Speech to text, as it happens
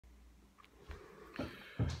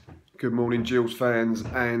Good morning, Gills fans,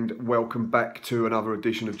 and welcome back to another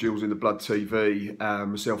edition of Gills in the Blood TV.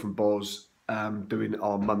 Myself and Boz doing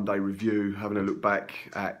our Monday review, having a look back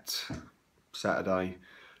at Saturday,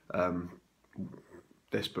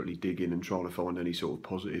 desperately digging and trying to find any sort of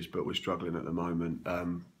positives, but we're struggling at the moment.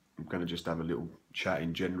 I'm going to just have a little chat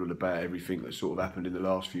in general about everything that's sort of happened in the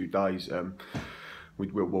last few days. We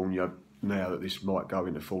will warn you now that this might go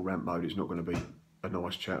into full rant mode. It's not going to be a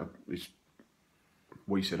nice chat.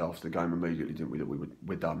 We said after the game immediately, didn't we, that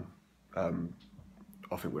we're done. I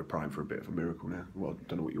think we're praying for a bit of a miracle now. Well, I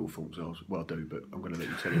don't know what your thoughts are. Well, I do, but I'm going to let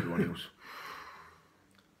you tell everyone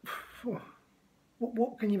else.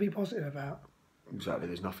 What can you be positive about? Exactly,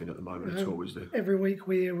 there's nothing at the moment at all, is there? Every week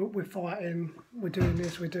we're fighting, we're doing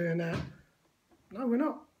this, we're doing that. No, we're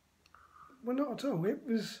not. We're not at all. It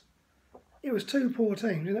was two poor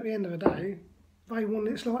teams, and at the end of the day, they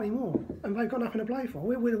wanted it slightly more, and they've got nothing to play for.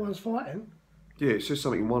 We're the ones fighting. Yeah, it says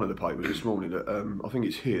something in one of the papers this morning that I think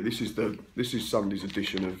it's here. This is Sunday's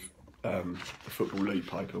edition of the Football League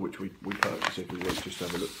paper, which we purchase every week just to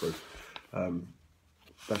have a look through.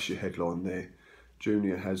 That's your headline there.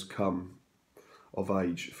 Junior has come of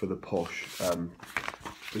age for the posh.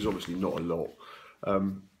 There's obviously not a lot.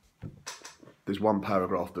 There's one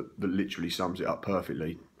paragraph that literally sums it up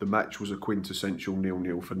perfectly. The match was a quintessential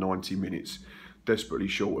 0-0 for 90 minutes. Desperately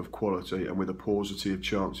short of quality and with a paucity of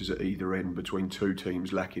chances at either end between two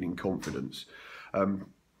teams lacking in confidence.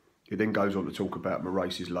 It then goes on to talk about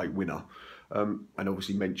Moraes' late winner and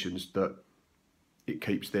obviously mentions that it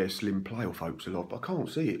keeps their slim playoff hopes alive. But I can't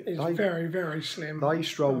see it. It's very, very slim. They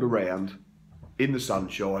strolled around in the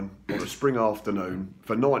sunshine on a spring afternoon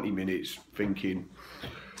for 90 minutes thinking,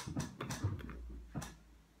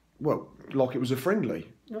 well, like it was a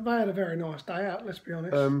friendly. They had a very nice day out, let's be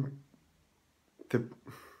honest.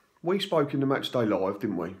 We spoke in the Matchday Live,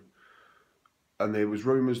 didn't we? And there was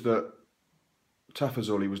rumours that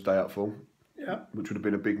Tafazoli was doubtful, yeah, which would have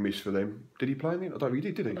been a big miss for them. Did he play in it? I don't think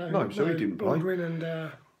he did he? No, so he didn't play. Baldwin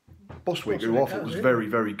and Boswick, who I thought was very,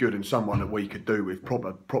 very good and someone that we could do with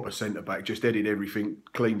proper centre back, just edited everything,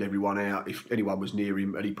 cleaned everyone out if anyone was near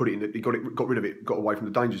him, and he put it in. He got rid of it, got away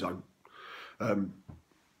from the danger zone. I'm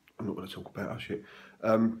not going to talk about that shit.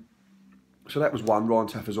 So that was one. Ryan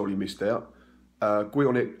Tafazoli missed out.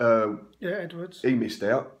 Edwards. He missed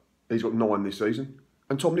out. He's got 9 this season.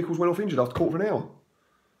 And Tom Nichols went off injured after a quarter of an hour.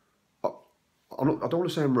 I don't want to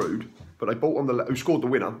sound rude, but they bought on who scored the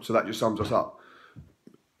winner, so that just sums us up.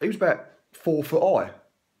 He was about 4 foot high.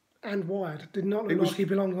 And wide. Did not look like he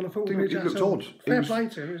belonged on a football pitch. He looked odd. Fair play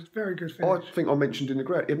to him. It was a very good finish. I think I mentioned in the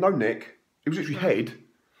ground. He had no neck. He was literally head,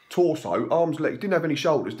 torso, arms, legs. Didn't have any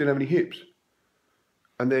shoulders. Didn't have any hips.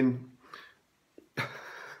 And then...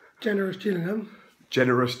 Generous Gillingham.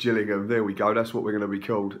 Generous Gillingham, there we go, that's what we're going to be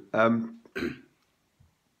called. And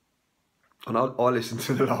I listened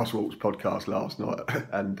to the Last Walks podcast last night,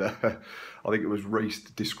 and I think it was Reece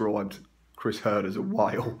described Chris Hurd as a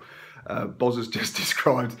whale. Boz has just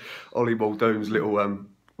described Ollie Muldoon's little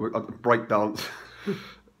break dance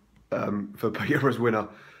for Peterborough's winner,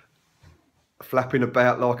 flapping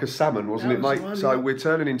about like a salmon, wasn't it, mate? So we're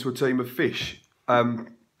turning into a team of fish.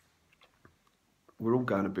 We're all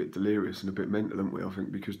going a bit delirious and a bit mental, aren't we, I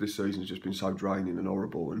think, because this season's just been so draining and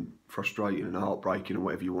horrible and frustrating and heartbreaking and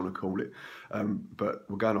whatever you want to call it. But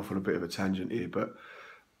we're going off on a bit of a tangent here. But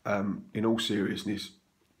in all seriousness,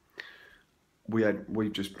 we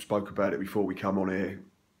just spoke about it before we come on air.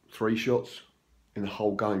 3 shots in the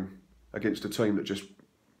whole game against a team that just,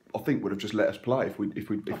 I think, would have just let us play if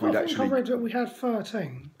we'd actually... I read that we had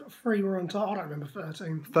 13, but 3 were on target. I don't remember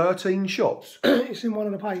 13. 13 shots? It's in one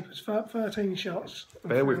of the papers. 13 shots.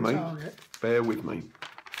 Bear with me. Bear with me.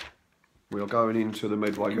 We are going into the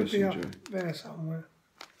Medway Messenger. Be up there somewhere.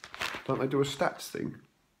 Don't they do a stats thing?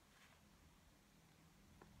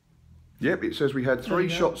 Yep, it says we had 3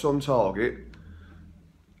 shots on target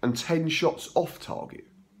and 10 shots off target.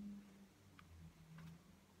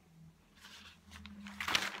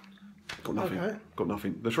 Got nothing. Okay. Got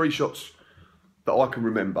nothing. The 3 shots that I can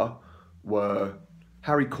remember were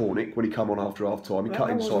Harry Cornick when he come on after half time. He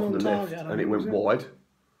cut inside from the left and it went wide.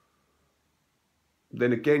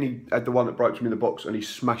 Then again, he had the one that broke from in the box and he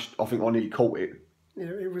smashed. I think I nearly caught it. Yeah,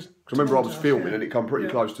 it was. I remember I was filming and it come pretty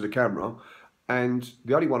close to the camera. And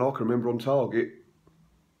the only one I can remember on target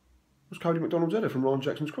was Cody McDonald's header from Ryan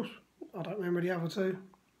Jackson's cross. I don't remember the other 2.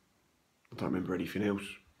 I don't remember anything else.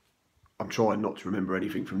 I'm trying not to remember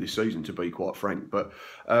anything from this season, to be quite frank. But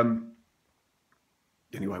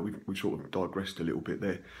anyway, we've sort of digressed a little bit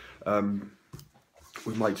there.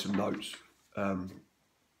 We've made some notes. I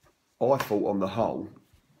thought on the whole,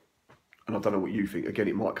 and I don't know what you think, again,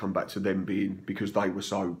 it might come back to them being, because they were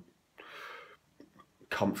so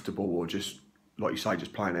comfortable or just, like you say,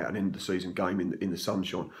 just playing out an end of season game in the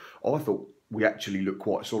sunshine. I thought we actually looked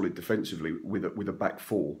quite solid defensively with a back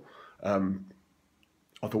four.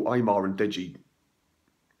 I thought Amar and Deji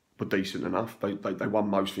were decent enough. They won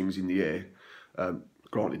most things in the air.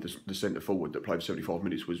 Granted, the centre forward that played 75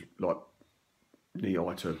 minutes was like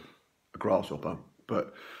knee-high to a grasshopper,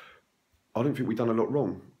 but I don't think we've done a lot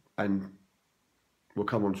wrong. And we'll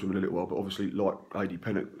come on to him in a little while, but obviously, like AD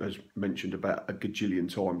Pennock has mentioned about a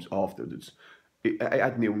gajillion times afterwards, it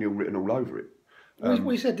had 0-0 written all over it.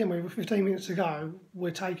 We said, didn't we, 15 minutes ago,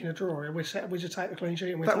 we're taking a draw here. We just take the clean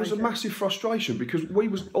sheet and we That was a massive frustration because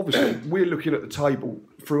we're looking at the table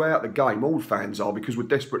throughout the game, all fans are, because we're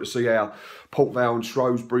desperate to see how Port Vale and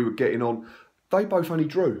Shrewsbury were getting on. They both only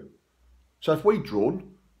drew. So if we'd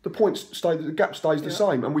drawn, the gap stays the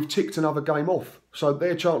same, and we've ticked another game off. So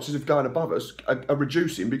their chances of going above us are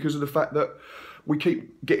reducing because of the fact that we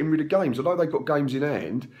keep getting rid of games. Although they've got games in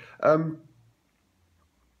hand,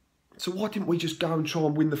 so why didn't we just go and try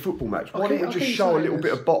and win the football match? Why didn't we just show a little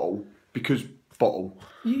bit of bottle? Because bottle.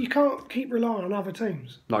 You can't keep relying on other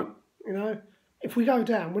teams. No. You know, if we go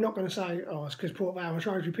down, we're not going to say, oh, it's because Port Vale and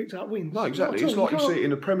Shrewsbury picked up wins. No, exactly. It's like you see it in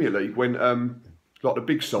the Premier League when, like the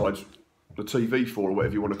big sides, the TV4 or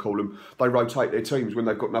whatever you want to call them, they rotate their teams when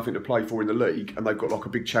they've got nothing to play for in the league and they've got like a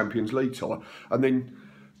big Champions League tie. And then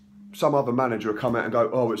some other manager will come out and go,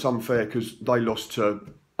 oh, it's unfair because they lost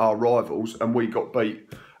to our rivals and we got beat.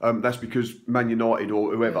 That's because Man United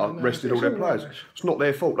or whoever rested all their players. It's not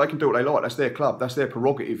their fault. They can do what they like. That's their club. That's their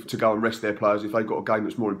prerogative to go and rest their players if they've got a game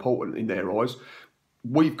that's more important in their eyes.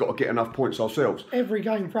 We've got to get enough points ourselves. Every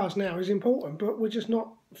game for us now is important, but we're just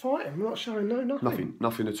not fighting. We're not showing nothing.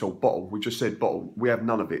 Nothing at all. Bottle. We just said bottle. We have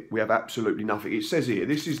none of it. We have absolutely nothing. It says here,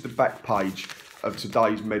 this is the back page of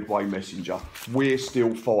today's Medway Messenger. We're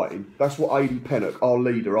still fighting. That's what AD Pennock, our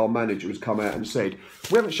leader, our manager, has come out and said.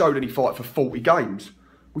 We haven't showed any fight for 40 games.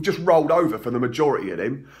 We've just rolled over for the majority of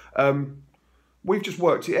them. We've just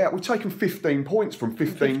worked it out. We've taken 15 points from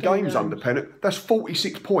 15 games under Pennock. That's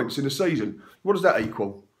 46 points in a season. What does that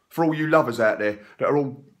equal? For all you lovers out there that are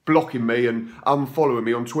all blocking me and unfollowing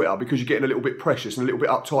me on Twitter because you're getting a little bit precious and a little bit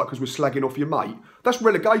uptight because we're slagging off your mate. That's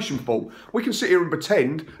relegation fault. We can sit here and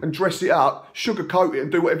pretend and dress it up, sugarcoat it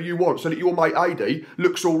and do whatever you want so that your mate AD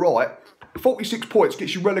looks all right. 46 points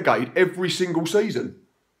gets you relegated every single season.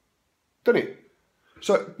 Doesn't it?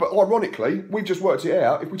 So, but ironically, we've just worked it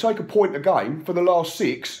out. If we take a point a game for the last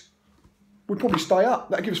 6, we'd probably stay up.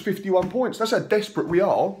 That gives 51 points. That's how desperate we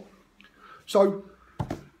are. So,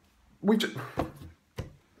 we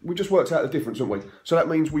just worked out the difference, haven't we? So that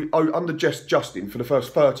means we under Justin for the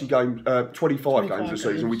first 30 games, 25 games of the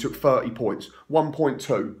season, we took 30 points.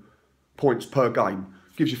 1.2 points per game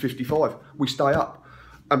gives you 55. We stay up,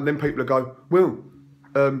 and then people will go, well.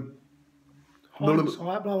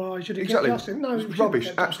 Exactly. Justin. No, it's rubbish,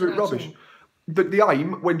 absolute rubbish. The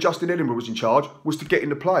aim when Justin Edinburgh was in charge was to get in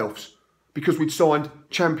the playoffs because we'd signed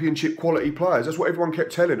championship quality players. That's what everyone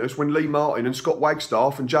kept telling us when Lee Martin and Scott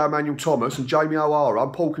Wagstaff and Joe Emmanuel Thomas and Jamie O'Hara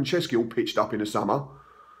and Paul Konchesky all pitched up in the summer.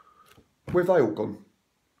 Where have they all gone?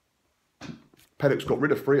 Pennock's got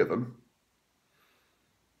rid of 3 of them.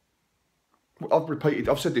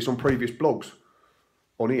 I've said this on previous blogs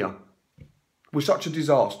on here. We're such a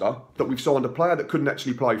disaster that we've signed a player that couldn't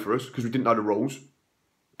actually play for us because we didn't know the rules,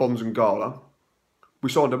 Bonds and Gala. We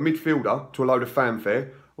signed a midfielder to a load of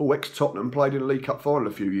fanfare. Ex-Tottenham, played in a League Cup final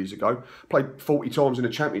a few years ago. Played 40 times in a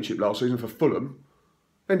Championship last season for Fulham.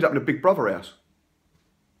 Ended up in a Big Brother house.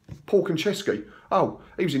 Paul Konchesky.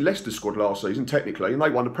 He was in Leicester's squad last season, technically, and they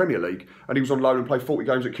won the Premier League. And he was on loan and played 40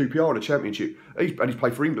 games at QPR in the Championship. He's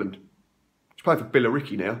played for England. He's playing for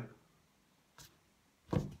Billericay now.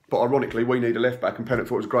 But ironically, we need a left-back, and Pennock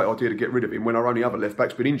thought it was a great idea to get rid of him when our only other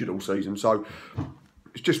left-back's been injured all season. So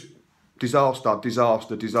it's just disaster,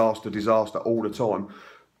 disaster, disaster, disaster all the time.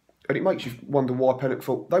 And it makes you wonder why Pennock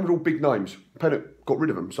thought... They were all big names. Pennock got rid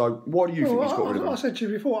of them. So why do you think he's got rid of them? I said to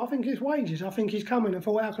you before, I think it's wages. I think he's come in and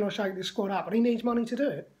thought, how can I shake this squad up? And he needs money to do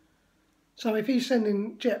it. So if he's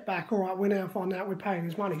sending Jet back, all right, we're now finding out we're paying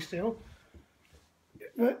his money still.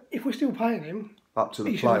 But if we're still paying him... Up to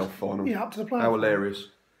the playoff final. Yeah, up to the playoff How hilarious.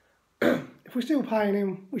 If we're still paying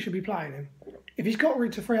him, we should be playing him. If he's got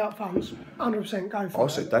rid to free up funds, 100% go for it. I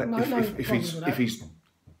said that. If he's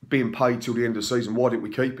being paid till the end of the season, why didn't we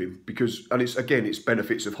keep him? Because, and it's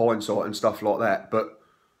benefits of hindsight and stuff like that. But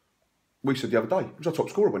we said the other day, he was our top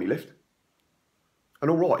scorer when he left. And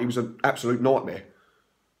all right, he was an absolute nightmare.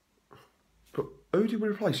 But who did we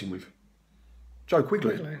replace him with? Joe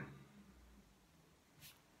Quigley.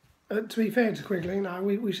 To be fair to Quigley, no,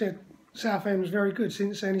 we said Southend was very good.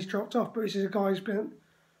 Since then he's dropped off, but this is a guy who's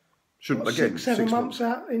Shouldn't what, again 6, 7 months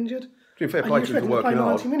out injured. Fair And play you to him expect for him to play working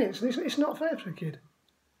 90 hard. minutes. And it's not fair to a kid.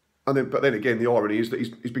 But then again, the irony is that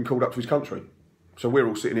he's been called up to his country. So we're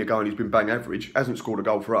all sitting here going, he's been bang average, hasn't scored a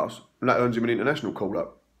goal for us, and that earns him an international call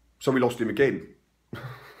up. So we lost him again.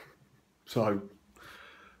 So,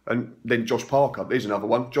 and then Josh Parker, there's another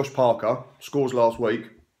one. Josh Parker scores last week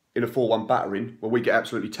in a 4-1 battering where we get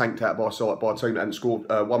absolutely tanked out by a team that hadn't scored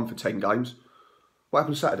 1 for 10 games. What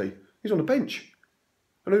happened Saturday? He's on the bench.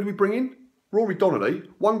 And who do we bring in? Rory Donnelly,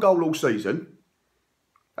 1 goal all season,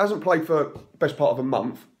 hasn't played for the best part of a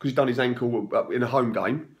month because he's done his ankle in a home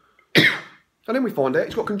game. And then we find out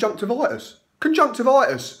he's got conjunctivitis.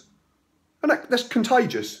 Conjunctivitis! And that's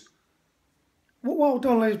contagious. While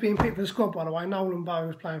Donnelly's being picked for the squad, by the way, Nolan Bow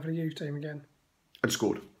was playing for the youth team again. And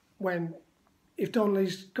scored. When, if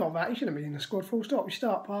Donnelly's got that, he shouldn't be in the squad full stop. You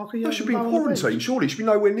start Parker, you should be in quarantine, surely. He should be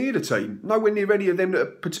nowhere near the team. Nowhere near any of them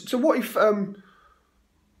that are... So what if...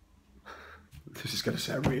 This is going to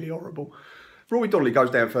sound really horrible. Rory Donnelly goes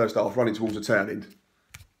down first half, running towards the town end.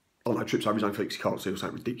 Oh no, trips over his own feet because he can't see or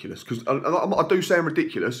something ridiculous. Because I do sound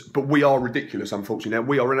ridiculous, but we are ridiculous, unfortunately. Now,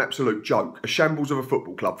 we are an absolute joke. A shambles of a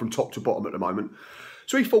football club from top to bottom at the moment.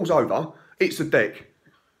 So he falls over, hits the deck.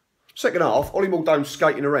 Second half, Ollie Muldoon's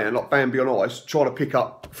skating around like Bambi on ice, trying to pick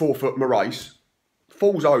up 4-foot Moraes.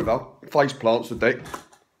 Falls over, face plants the deck.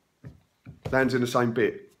 Lands in the same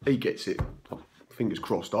bit. He gets it. Fingers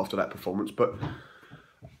crossed after that performance.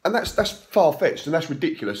 And that's far-fetched and that's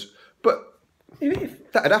ridiculous. But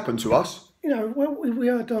if that had happened to us. You know, well, we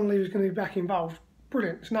heard Donnelly was going to be back involved.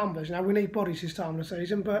 Brilliant, it's numbers. You know, we need bodies this time of the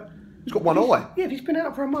season, but he's got 1 eye. Yeah, if he's been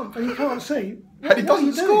out for a month and he can't see, and he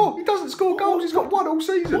doesn't score. He doesn't score goals. He's got 1 all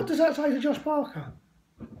season. What does that say to Josh Parker?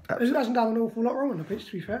 He hasn't done an awful lot wrong on the pitch,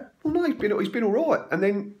 to be fair. Well, no, he's been all right. And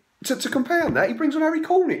then to compound that, he brings on Harry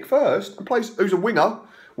Cornick first and plays. Who's a winger?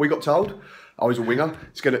 We got told. Oh, he's a winger.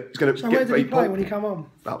 He's gonna so get where did he play when he come on?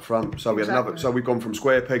 Up front. So we had another. So we've gone from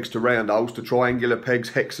square pegs to round holes to triangular pegs,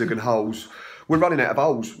 hexagon holes. We're running out of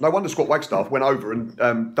holes. No wonder Scott Wagstaff went over and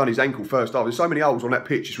done his ankle first half. There's so many holes on that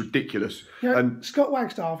pitch, it's ridiculous. You know, and Scott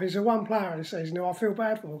Wagstaff is the one player this season who I feel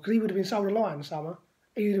bad for because he would have been sold a lie in the summer.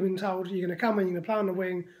 He would have been told, you're going to come in, you're going to play on the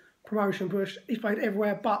wing, promotion push. He's played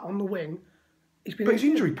everywhere but on the wing. But he's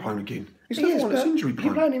injury prone again. He's the one that's injury prone.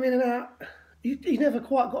 You're playing him in and out. He's never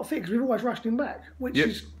quite got a fit because we've always rushed him back, which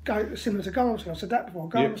is similar to Garmson. I've said that before.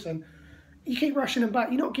 Garmson, you keep rushing him back.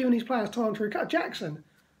 You're not giving these players time to recover. Jackson,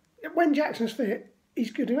 when Jackson's fit,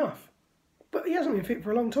 he's good enough. But he hasn't been fit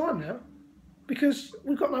for a long time now because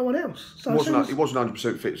we've got no one else. So he wasn't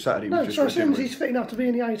 100% fit Saturday. No, so as soon as he's fit enough to be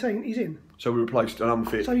in the 18, he's in. So we replaced an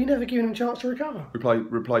unfit... So you're never giving him a chance to recover. We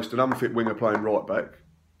replaced an unfit winger playing right back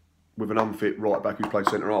with an unfit right back who's played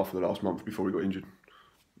centre half for the last month before he got injured.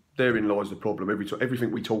 Therein lies the problem.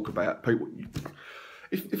 Everything we talk about, people.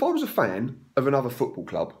 If I was a fan of another football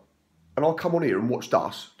club, and I come on here and watched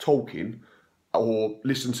us talking, or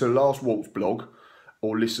listen to Last Walt's blog,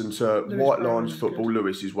 or listen to White Lions Football,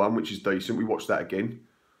 Lewis's one, which is decent. We watched that again.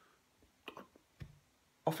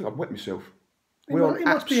 I think I'd wet myself. We're an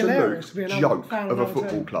absolute joke of a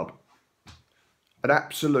football club. An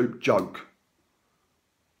absolute joke.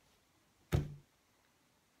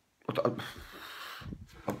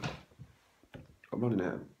 I'm running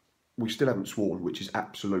out. We still haven't sworn, which is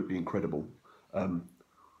absolutely incredible.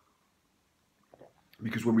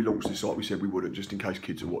 Because when we launched this site, we said we wouldn't, just in case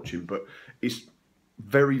kids are watching. But it's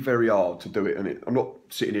very, very hard to do it, isn't it? I'm not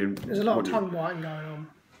sitting here. There's a lot of tongue biting going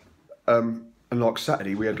on. And like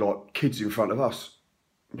Saturday, we had like kids in front of us.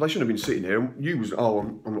 They shouldn't have been sitting there. And you was,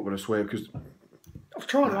 I'm not going to swear because I was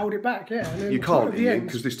trying to hold it back, yeah. And you can't,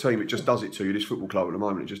 because this team, it just does it to you. This football club at the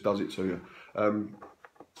moment, it just does it to you.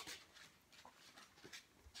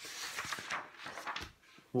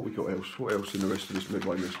 What we got else? What else in the rest of this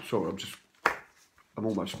midway list? Sorry, I'm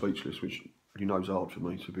almost speechless, which you know is hard for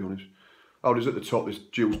me, to be honest. Oh, there's at the top, this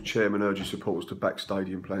Gill's chairman urges supporters to back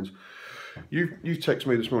stadium plans. You texted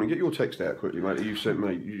me this morning. Get your text out quickly, mate. You sent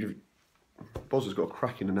me. Boz has got a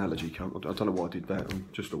cracking analogy, cunt. I don't know why I did that. I'm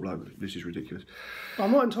just all over it. This is ridiculous.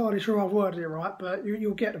 I'm not entirely sure I've worded it right, but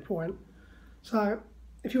you'll get the point. So,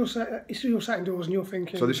 if you're sat indoors and you're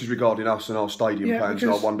thinking... So this is regarding us and our stadium plans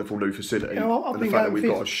and our wonderful new facility, and the fact that we've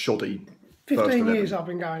got a shoddy... 15 years I've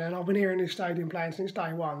been going and I've been hearing this stadium plan since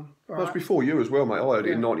day one. Right? Well, it's before you as well, mate. I heard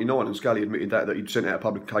it in 99 and Scally admitted that he'd sent out a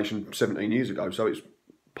publication 17 years ago, so it's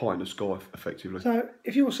pie in the sky, effectively. So,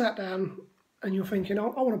 if you're sat down and you're thinking, I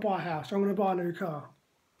want to buy a house, or I'm going to buy a new car,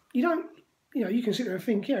 you don't, you can sit there and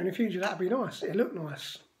think, yeah, in the future that'd be nice, it'd look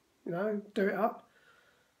nice, do it up.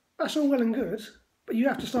 That's all well and good, but you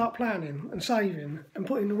have to start planning and saving and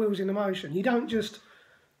putting the wheels into motion. You don't just,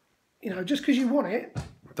 just because you want it,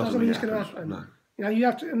 Doesn't mean it's going to happen. No. You know, you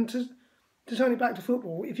have to, and to turn it back to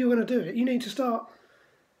football, if you're going to do it, you need to start,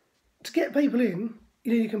 to get people in,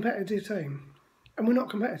 you need a competitive team. And we're not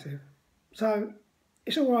competitive. So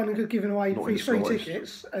it's all right and good giving away free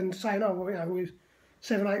tickets and saying, oh, well, you know, we've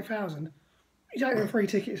 7,000, 8,000. You don't give free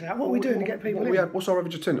tickets out. What are we doing to get people in? What's our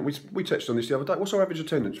average attendance? We touched on this the other day. What's our average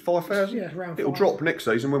attendance? 5,000? Yeah, around 5,000. It'll drop next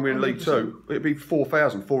season when we're in 100%. League Two. It'll be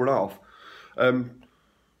 4,000, 4,500.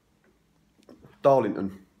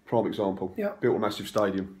 Darlington, prime example. Yeah. Built a massive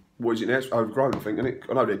stadium. What is it now? It's overgrown, I think. And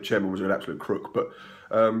I know their chairman was an absolute crook, but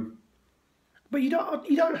you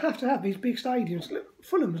don't have to have these big stadiums. Look,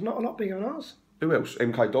 Fulham's not a lot bigger than us. Who else?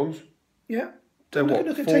 MK Dons? Yeah. They're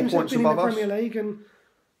look at 4 teams points that have been in the above us. Premier League, and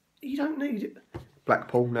you don't need it.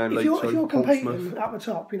 Blackpool now in League Two. If you're competing Portsmouth. at the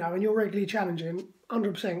top, you know, and you're regularly challenging,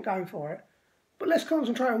 100% go for it. But let's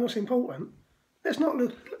concentrate on what's important. Let's not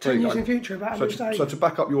look 10 years in the future about a new stadium. So to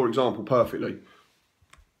back up your example perfectly,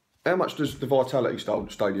 how much does the Vitality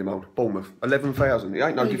Stadium hold? Bournemouth, 11,000. It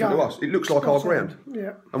ain't no different to us. It looks like our ground.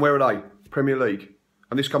 Yeah. And where are they? Premier League.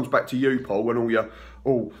 And this comes back to you, Paul, and all your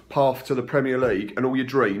path to the Premier League and all your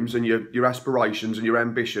dreams and your aspirations and your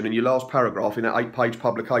ambition. And your last paragraph in that 8-page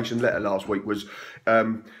publication letter last week was,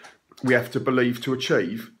 we have to believe to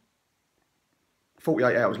achieve.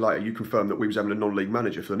 48 hours later, you confirmed that we was having a non-league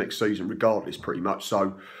manager for the next season, regardless, pretty much.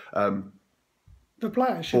 So, the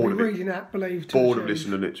players should be reading that, believe to bored achieve. of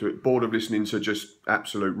listening to it. Bored of listening to just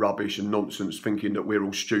absolute rubbish and nonsense, thinking that we're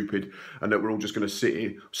all stupid and that we're all just going to sit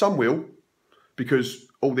here. Some will, because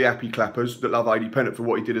all the happy clappers that love Adi Pennock for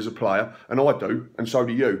what he did as a player, and I do, and so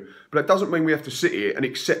do you. But that doesn't mean we have to sit here and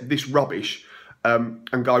accept this rubbish and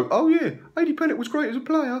go, oh yeah, Adi Pennock was great as a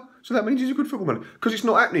player, so that means he's a good football man. Because it's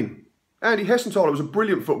not happening. Andy Hessenthaler was a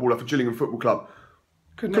brilliant footballer for Gillingham Football Club.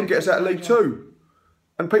 Couldn't get us out of League Two.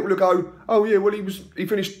 And people will go, oh yeah, well he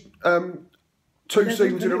finished 2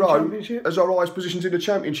 seasons in a row as our highest positions in the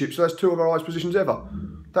Championship, so that's 2 of our highest positions ever.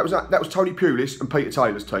 That was Tony Pulis and Peter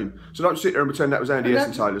Taylor's team. So don't sit there and pretend that was Andy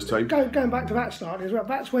Hessenthaler's team. Going back to that start as well,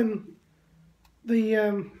 that's when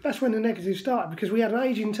the negatives started, because we had an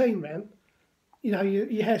ageing team then. You know,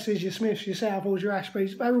 your Hesses, your Smiths, your Southballs, your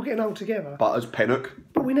Ashbys, they were all getting old together. Butters, Pennock.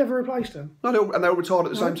 But we never replaced them. No, and they all retired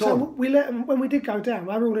at the same time. So we let them, when we did go down,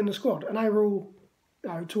 they were all in the squad, and they were all, you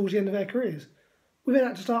know, towards the end of their careers. We then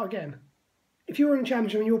had to start again. If you're in a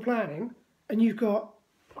championship and you're planning, and you've got,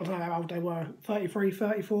 I don't know how old they were, 33,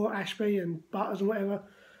 34, Ashby and Butters and whatever,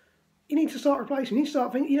 you need to start replacing. You need to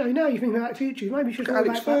start thinking, you know, now you're thinking about the future. Maybe you should go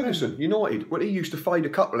Alex back Ferguson, United, when he used to fade a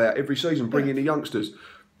couple out every season, bring in the youngsters.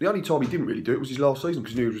 The only time he didn't really do it was his last season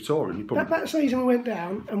because he knew he was retiring. That season we went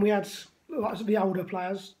down and we had like the older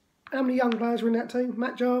players. How many young players were in that team?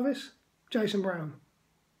 Matt Jarvis, Jason Brown,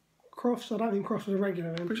 Crofts. I don't think Crofts was a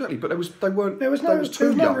regular then. Exactly, but there was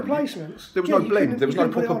no replacements. There was no blend. There was no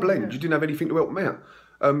proper blend. Yeah. You didn't have anything to help them out.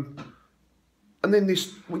 And then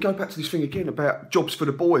we go back to this thing again about jobs for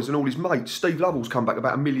the boys and all his mates. Steve Lovell's come back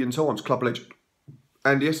about 1 million times, club legend.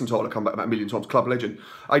 Andy Hessenthaler come back about 1 million times, club legend.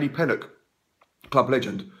 Adi Pennock, club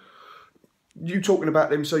legend. You talking about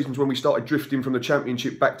them seasons when we started drifting from the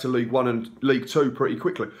Championship back to League One and League Two pretty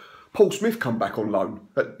quickly. Paul Smith come back on loan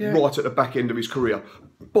right at the back end of his career.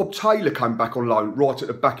 Bob Taylor came back on loan right at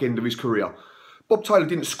the back end of his career. Bob Taylor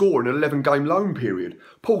didn't score in an 11-game loan period.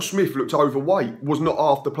 Paul Smith looked overweight, was not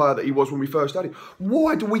half the player that he was when we first had him.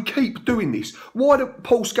 Why do we keep doing this?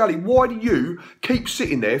 Paul Scally, why do you keep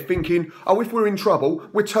sitting there thinking, oh, if we're in trouble,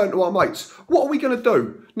 we'll turn to our mates? What are we going to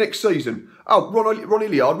do next season? Oh, Ron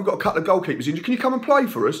Hilliard, we've got a couple of goalkeepers in. Can you come and play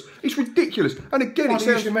for us? It's ridiculous. And again, you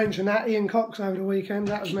should mention that. Ian Cox over the weekend,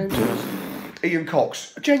 that was mentioned. Ian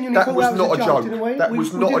Cox. I genuinely thought that was not a joke. That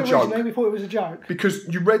was not a joke. We thought it was a joke. Because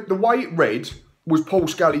you read the way it read was Paul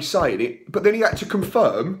Scally saying it, but then he had to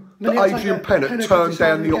confirm that Adrian Pennock turned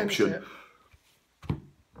down the option.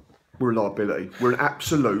 We're a liability. We're an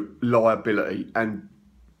absolute liability, and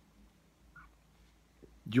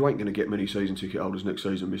you ain't going to get many season ticket holders next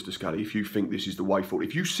season, Mr. Scally, if you think this is the way forward.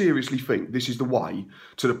 If you seriously think this is the way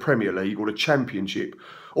to the Premier League or the Championship,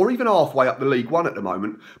 or even halfway up the League One at the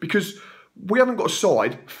moment, because we haven't got a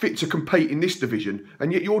side fit to compete in this division,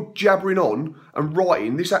 and yet you're jabbering on and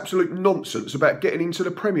writing this absolute nonsense about getting into the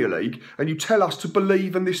Premier League, and you tell us to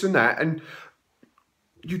believe and this and that, and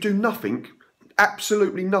you do nothing,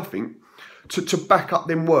 absolutely nothing, to back up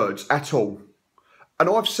them words at all. And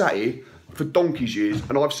I've sat here for donkey's years,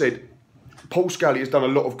 and I've said, Paul Scally has done a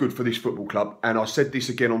lot of good for this football club, and I said this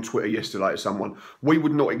again on Twitter yesterday to someone, we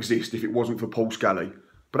would not exist if it wasn't for Paul Scally.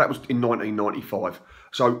 But that was in 1995.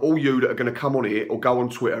 So all you that are going to come on here or go on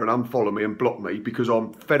Twitter and unfollow me and block me because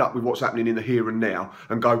I'm fed up with what's happening in the here and now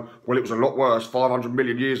and go, well, it was a lot worse 500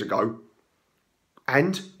 million years ago.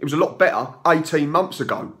 And it was a lot better 18 months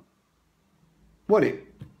ago, wasn't it?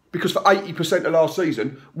 Because for 80% of last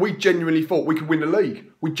season, we genuinely thought we could win the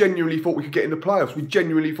league. We genuinely thought we could get in the playoffs. We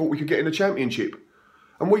genuinely thought we could get in the championship.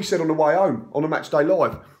 And we said on the way home, on the match day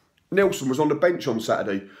live, Nelson was on the bench on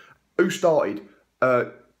Saturday. Who started?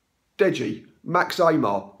 Deji, Max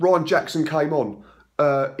Amar, Ryan Jackson came on.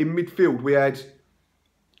 In midfield, we had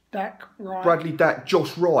Dak, Wright. Bradley Dack,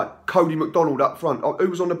 Josh Wright, Cody McDonald up front. Who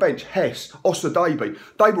was on the bench? Hess, Ossa Davey.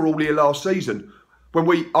 They were all here last season when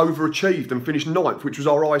we overachieved and finished 9th, which was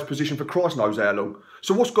our highest position for Christ knows how long.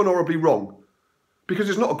 So what's gone horribly wrong? Because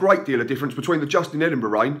there's not a great deal of difference between the Justin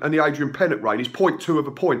Edinburgh reign and the Adrian Pennock reign. It's 0.2 of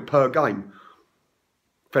a point per game.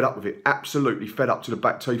 Fed up with it. Absolutely fed up to the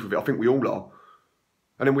back teeth of it. I think we all are.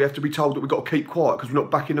 And then we have to be told that we've got to keep quiet because we're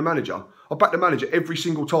not backing the manager. I back the manager every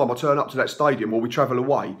single time I turn up to that stadium or we travel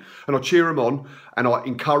away. And I cheer him on and I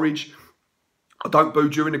encourage. I don't boo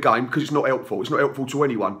during the game because it's not helpful. It's not helpful to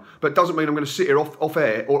anyone. But it doesn't mean I'm going to sit here off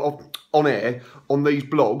air or on air on these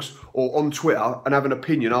blogs or on Twitter and have an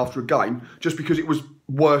opinion after a game just because it was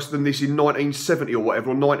worse than this in 1970 or whatever,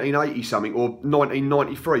 or 1980 something, or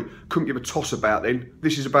 1993. Couldn't give a toss about then.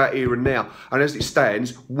 This is about here and now. And as it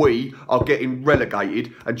stands, we are getting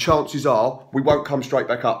relegated and chances are we won't come straight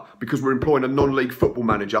back up because we're employing a non-league football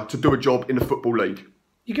manager to do a job in the Football League.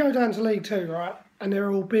 You go down to League Two, right? And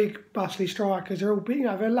they're all big, bustly strikers. They're all big, you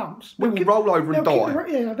know, they're lumps. We will roll over and die.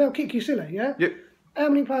 Yeah, they'll kick you silly, yeah? Yep. How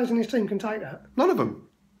many players in this team can take that? None of them.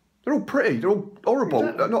 They're all pretty. They're all horrible.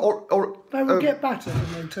 Exactly. They will get battered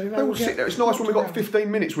in League Two. They will sit there. It's nice when we've got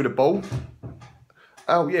 15 minutes with a ball.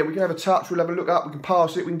 Oh, yeah, we can have a touch. We'll have a look up. We can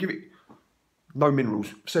pass it. We can give it... No minerals.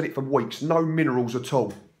 I've said it for weeks. No minerals at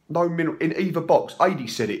all. No mineral in either box. AD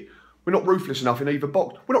said it. We're not ruthless enough in either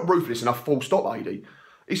box. We're not ruthless enough, full stop, AD.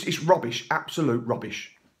 It's rubbish. Absolute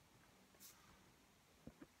rubbish.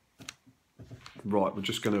 Right, we're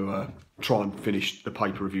just going to try and finish the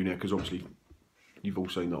paper review now because obviously you've all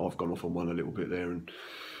seen that I've gone off on one a little bit there and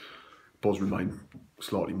Boz remained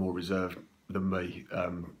slightly more reserved than me.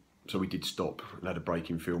 So we did stop and had a break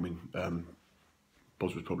in filming.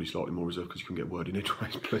 Boz was probably slightly more reserved because he couldn't get a word in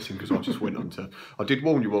edgeways, bless him, because I just went on to... I did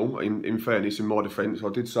warn you all, in fairness, in my defence, I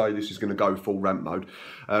did say this is going to go full rant mode.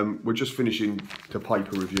 We're just finishing the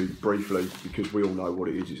paper review briefly because we all know what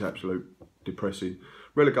it is. It's absolute depressing.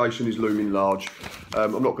 Relegation is looming large.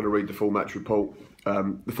 I'm not going to read the full match report.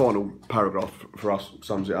 The final paragraph for us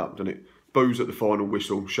sums it up, doesn't it? Boos at the final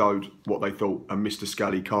whistle showed what they thought, and Mr.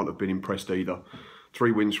 Scally can't have been impressed either.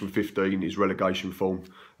 3 wins from 15 is relegation form,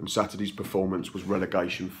 and Saturday's performance was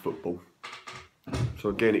relegation football. So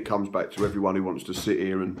again, it comes back to everyone who wants to sit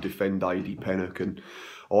here and defend AD Pennock, and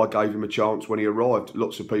I gave him a chance when he arrived.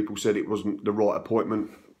 Lots of people said it wasn't the right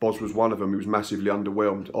appointment. Boz was one of them. He was massively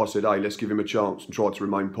underwhelmed. I said, hey, let's give him a chance and try to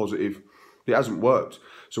remain positive. It hasn't worked.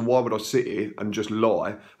 So why would I sit here and just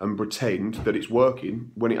lie and pretend that it's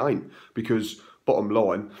working when it ain't? Because, bottom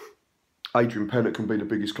line, Adrian Pennock can be the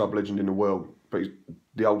biggest club legend in the world, but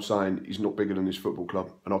the old saying, he's not bigger than this football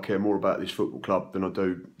club. And I care more about this football club than I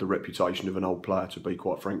do the reputation of an old player, to be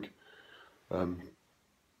quite frank. I'm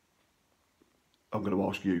going to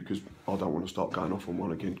ask you, because I don't want to start going off on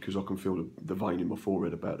one again, because I can feel the vein in my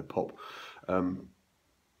forehead about to pop.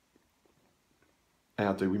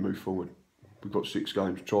 How do we move forward? We've got 6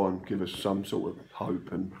 games to try and give us some sort of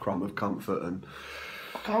hope and crumb of comfort. And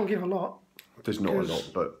I can't give a lot. There's not a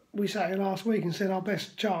lot, but... We sat here last week and said our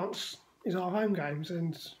best chance is our home games,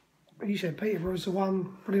 and you said Peterborough's the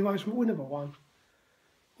one, probably the most winnable one.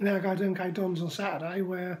 Now go to MK Dons on Saturday,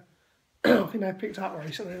 where I think they've picked up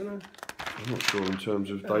recently, haven't they? I'm not sure in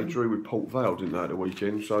terms of... They drew with Port Vale, didn't they, at the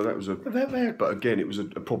weekend? So that was a... But again, it was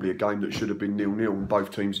probably a game that should have been 0-0, and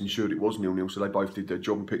both teams ensured it was 0-0, so they both did their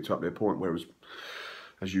job and picked up their point, whereas,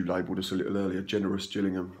 as you labelled us a little earlier, generous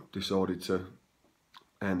Gillingham decided to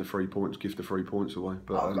hand the 3 points, give the 3 points away.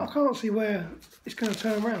 But I can't see where it's going to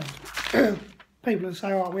turn around. People will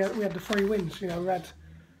say, oh, we had the 3 wins, you know, we had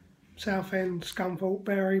Southend, Scunthorpe,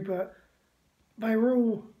 Bury, but they were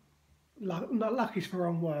all... Not lucky's the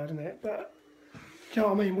wrong word, isn't it? But do you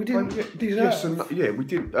know what I mean? We didn't deserve. Yes, and yeah, we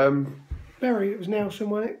did. Bury, it was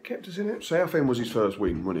Nelson, wasn't it? Kept us in it. Southend was his first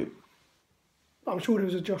win, wasn't it? I'm sure there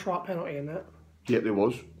was a Josh Wright penalty in that. Yeah, there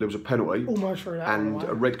was. There was a penalty. Almost through that. And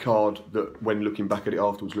a red card that, when looking back at it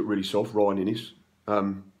afterwards, looked really soft. Ryan Innes.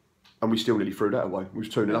 And we still nearly threw that away. We was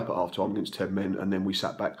 2-0 up at half time against 10 men, and then we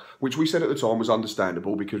sat back, which we said at the time was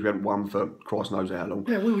understandable because we hadn't won for Christ knows how long.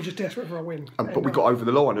 Yeah, we were just desperate for a win. But we got over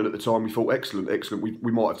the line, and at the time we thought, excellent.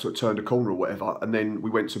 We might have sort of turned a corner or whatever. And then we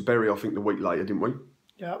went to Bury, I think, the week later, didn't we?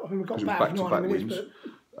 Yeah, I think we got back 90 minutes,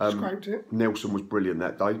 but scraped it. Nelson was brilliant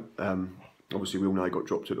that day. Obviously, we all know he got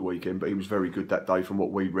dropped at the weekend, but he was very good that day from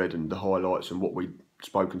what we read and the highlights and what we'd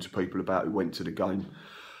spoken to people about who went to the game.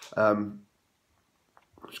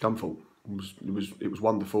 Scunthorpe. It was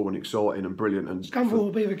wonderful and exciting and brilliant. And Scunthorpe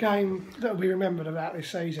will be the game that will be remembered about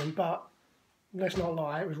this season, but let's not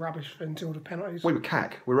lie, it was rubbish until the penalties. We were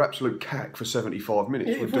cack. We were absolute cack for 75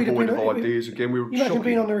 minutes. We were devoid of ideas again. We were imagine shocking.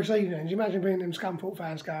 being on the receiving end. Imagine being them Scunthorpe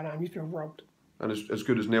fans going home. You feel robbed. And as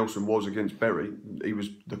good as Nelson was against Bury, he was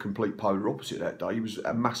the complete polar opposite that day. He was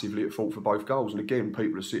massively at fault for both goals. And again,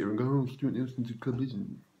 people are sitting here and go, "Oh, Stuart Nelson's club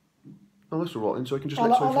isn't." Oh, that's all right. And so he can just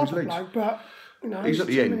let something through his legs. Bloke, but you know, he's at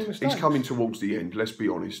the end. He's coming towards the end. Let's be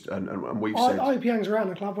honest. And we've said. I hope he hangs around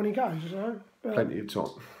the club when he goes. You know, plenty of time.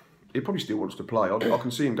 He probably still wants to play. I can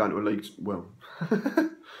see him going to a league. Well, he's going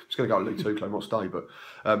to go to League Two. Clay might stay, but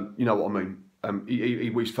you know what I mean.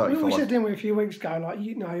 He's 35. We said didn't we a few weeks ago, like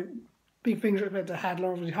you know, big things are expected to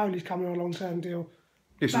Hadler. Obviously, Holy's coming on a long-term deal.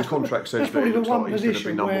 Yes, the contract says that's that probably it looks the one like he's going to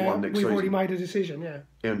be number one next we've season. already made a decision, yeah.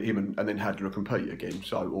 And then Hadler compete again.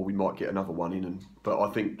 So, or we might get another one in. But I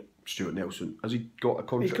think Stuart Nelson, has he got a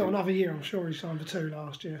contract? He's got another year. I'm sure he signed for 2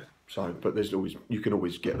 last year. So, but you can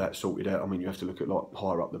always get that sorted out. I mean, you have to look at like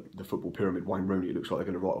higher up the football pyramid. Wayne Rooney, it looks like they're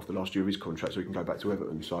going to write off the last year of his contract so he can go back to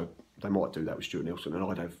Everton. So they might do that with Stuart Nelson, and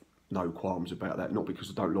I'd have no qualms about that. Not because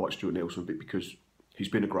I don't like Stuart Nelson, but because he's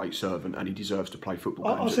been a great servant and he deserves to play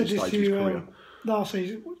football games at this stage of his career. Last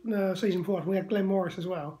season, season 4, we had Glenn Morris as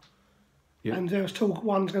well. Yeah. And there was talk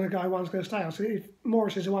one's going to go, one's going to stay. I said, if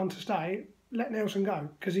Morris is the one to stay, let Nelson go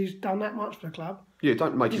because he's done that much for the club. Yeah,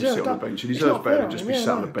 don't make him sit on the bench. He deserves better than just be sat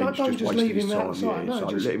on the bench, just wasting his time. Yeah, no, so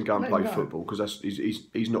let him go and play football because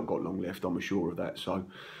he's not got long left. I'm sure of that. So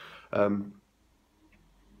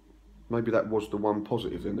maybe that was the one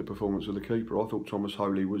positive in the performance of the keeper. I thought Thomas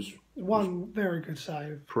Holy was very good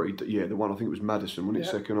save. The one I think it was Maddison, wasn't it?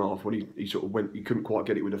 Second half when he sort of went, he couldn't quite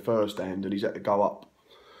get it with the first hand, and he's had to go up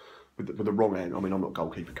with the wrong hand. I mean, I'm not a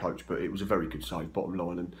goalkeeper coach, but it was a very good save, bottom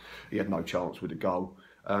line, and he had no chance with the goal.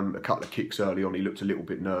 A couple of kicks early on, he looked a little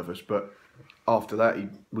bit nervous, but after that, he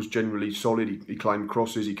was generally solid. He claimed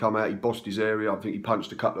crosses, he come out, he bossed his area. I think he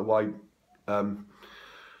punched a couple away,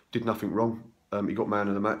 did nothing wrong. He got man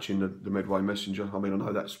of the match in the Medway Messenger. I mean, I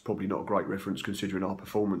know that's probably not a great reference considering our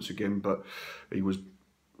performance again, but he was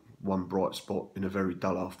one bright spot in a very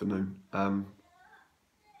dull afternoon. I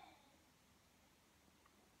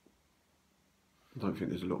don't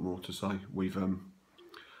think there's a lot more to say.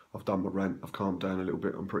 I've done my rant, I've calmed down a little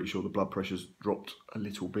bit. I'm pretty sure the blood pressure's dropped a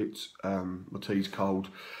little bit. My tea's cold.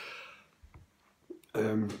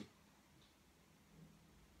 So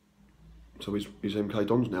is MK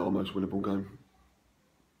Dons now our most winnable game?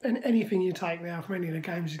 And anything you take now from any of the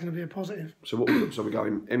games is going to be a positive. So we're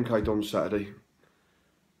going MK Dons Saturday.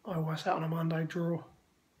 I always out on a Monday draw.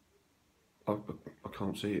 I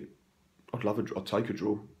can't see it. I'd take a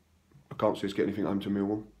draw. I can't see us getting anything home to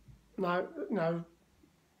Millwall. No.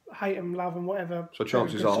 Hate them, love them, whatever. So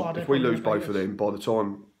chances are, if we lose both of them, by the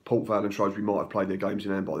time Port Vale and Shrewsbury might have played their games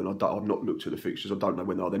in hand by then, I've not looked at the fixtures. I don't know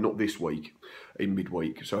when they are. They're not this week, in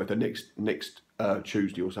midweek. So if they're next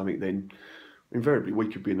Tuesday or something, then invariably we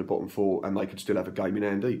could be in the bottom 4 and they could still have a game in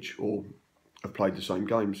hand each or have played the same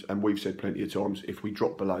games. And we've said plenty of times, if we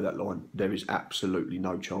drop below that line, there is absolutely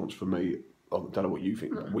no chance for me. I don't know what you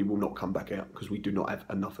think. No. We will not come back out because we do not have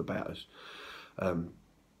enough about us.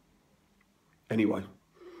 Anyway,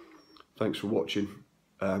 thanks for watching.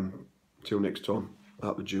 Till next time,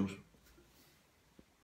 up the Gills.